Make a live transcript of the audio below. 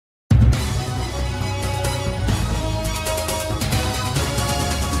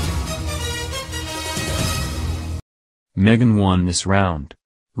Meghan won this round.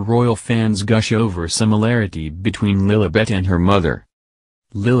 Royal fans gush over similarity between Lilibet and her mother.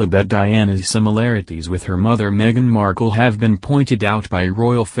 Lilibet Diana's similarities with her mother Meghan Markle have been pointed out by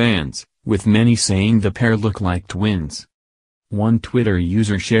royal fans, with many saying the pair look like twins. One Twitter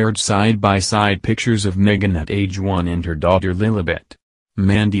user shared side-by-side pictures of Meghan at age 1 and her daughter Lilibet.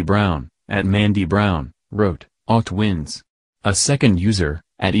 Mandy Brown, at Mandy Brown, wrote, "Aw twins." A second user,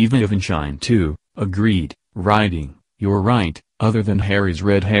 at Eva Evanshine 2, agreed, writing, "You're right, other than Harry's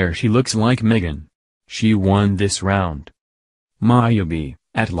red hair she looks like Meghan. She won this round." Maya B,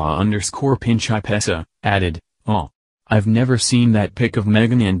 at @la_pinchipesa, added, "Aw. I've never seen that pic of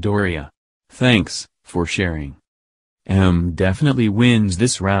Meghan and Doria. Thanks for sharing. Definitely wins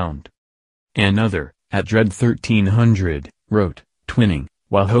this round." Another, at Dread1300, wrote, "Twinning,"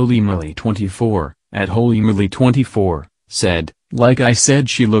 while HolyMolly24, at HolyMolly24, said, "Like I said,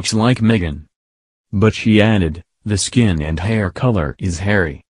 she looks like Meghan." But she added, "The skin and hair color is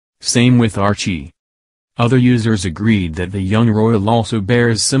Harry. Same with Archie." Other users agreed that the young royal also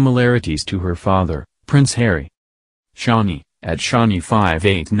bears similarities to her father, Prince Harry. Shawnee, at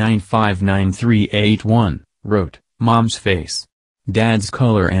Shawnee58959381, wrote, "Mom's face. Dad's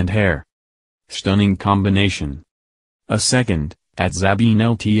color and hair. Stunning combination." A second, at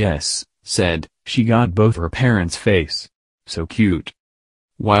ZabinLTS, said, "She got both her parents' face. So cute."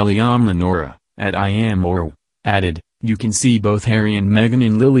 While Lenora, at IamOro, added, "You can see both Harry and Meghan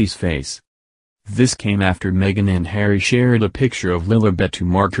in Lily's face." This came after Meghan and Harry shared a picture of Lilibet to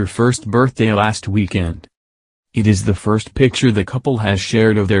mark her first birthday last weekend. It is the first picture the couple has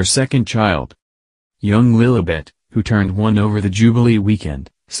shared of their second child. Young Lilibet, who turned 1 over the Jubilee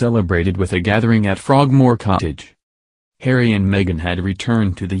weekend, celebrated with a gathering at Frogmore Cottage. Harry and Meghan had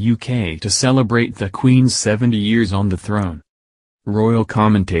returned to the UK to celebrate the Queen's 70 years on the throne. Royal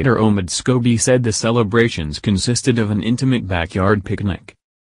commentator Omid Scobie said the celebrations consisted of an intimate backyard picnic.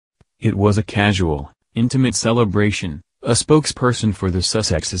 "It was a casual, intimate celebration," a spokesperson for the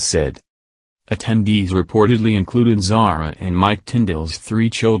Sussexes said. Attendees reportedly included Zara and Mike Tyndall's 3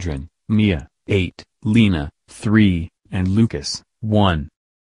 children, Mia, 8, Lena, 3, and Lucas, 1.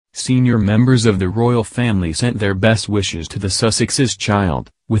 Senior members of the royal family sent their best wishes to the Sussexes' child,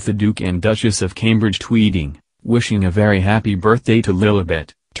 with the Duke and Duchess of Cambridge tweeting, wishing a very happy birthday to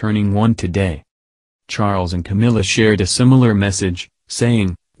Lilibet, turning 1 today. Charles and Camilla shared a similar message,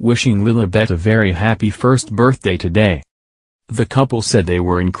 saying, wishing Lilibet a very happy first birthday today. The couple said they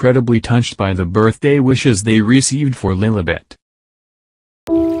were incredibly touched by the birthday wishes they received for Lilibet.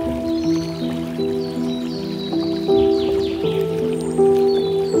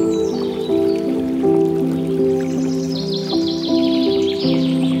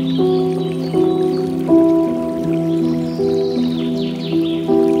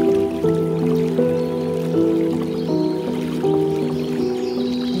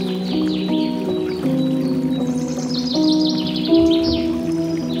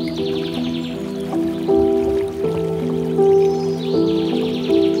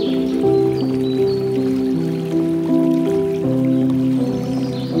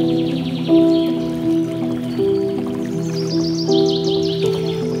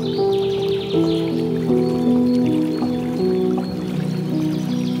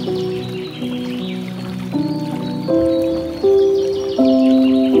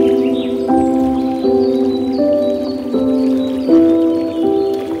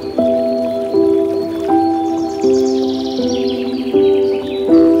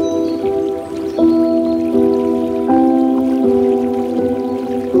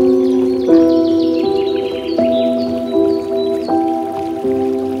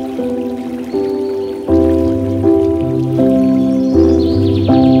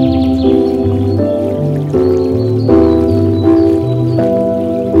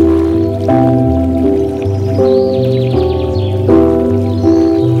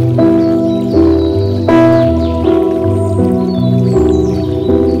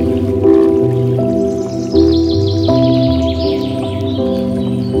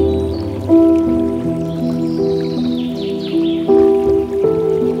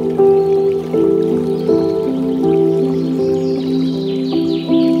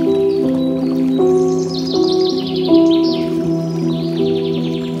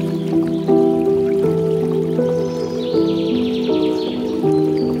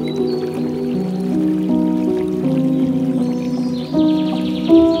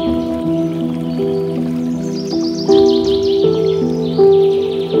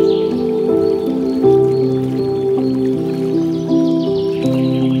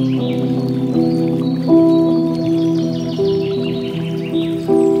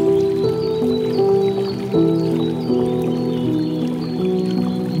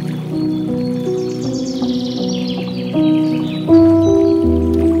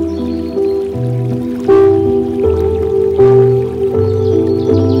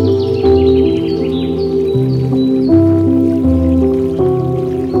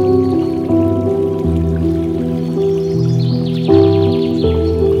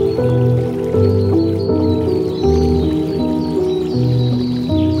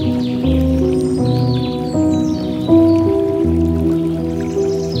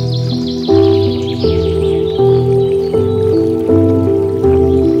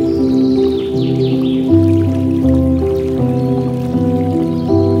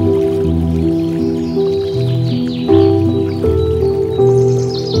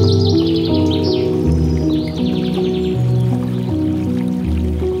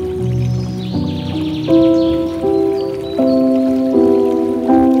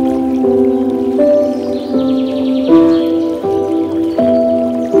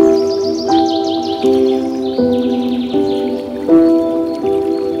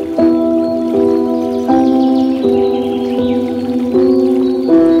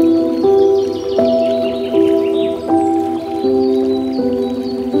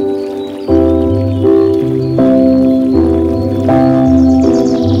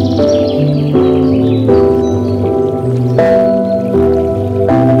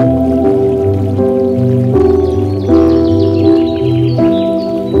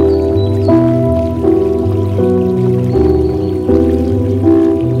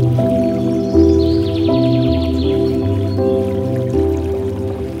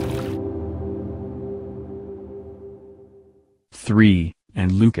 3,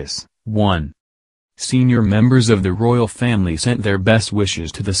 and Lucas, 1. Senior members of the royal family sent their best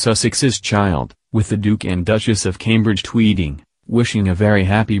wishes to the Sussexes' child, with the Duke and Duchess of Cambridge tweeting, wishing a very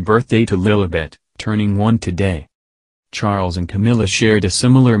happy birthday to Lilibet, turning 1 today. Charles and Camilla shared a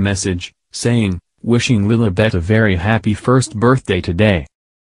similar message, saying, wishing Lilibet a very happy first birthday today.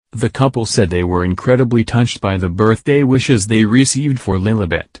 The couple said they were incredibly touched by the birthday wishes they received for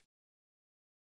Lilibet.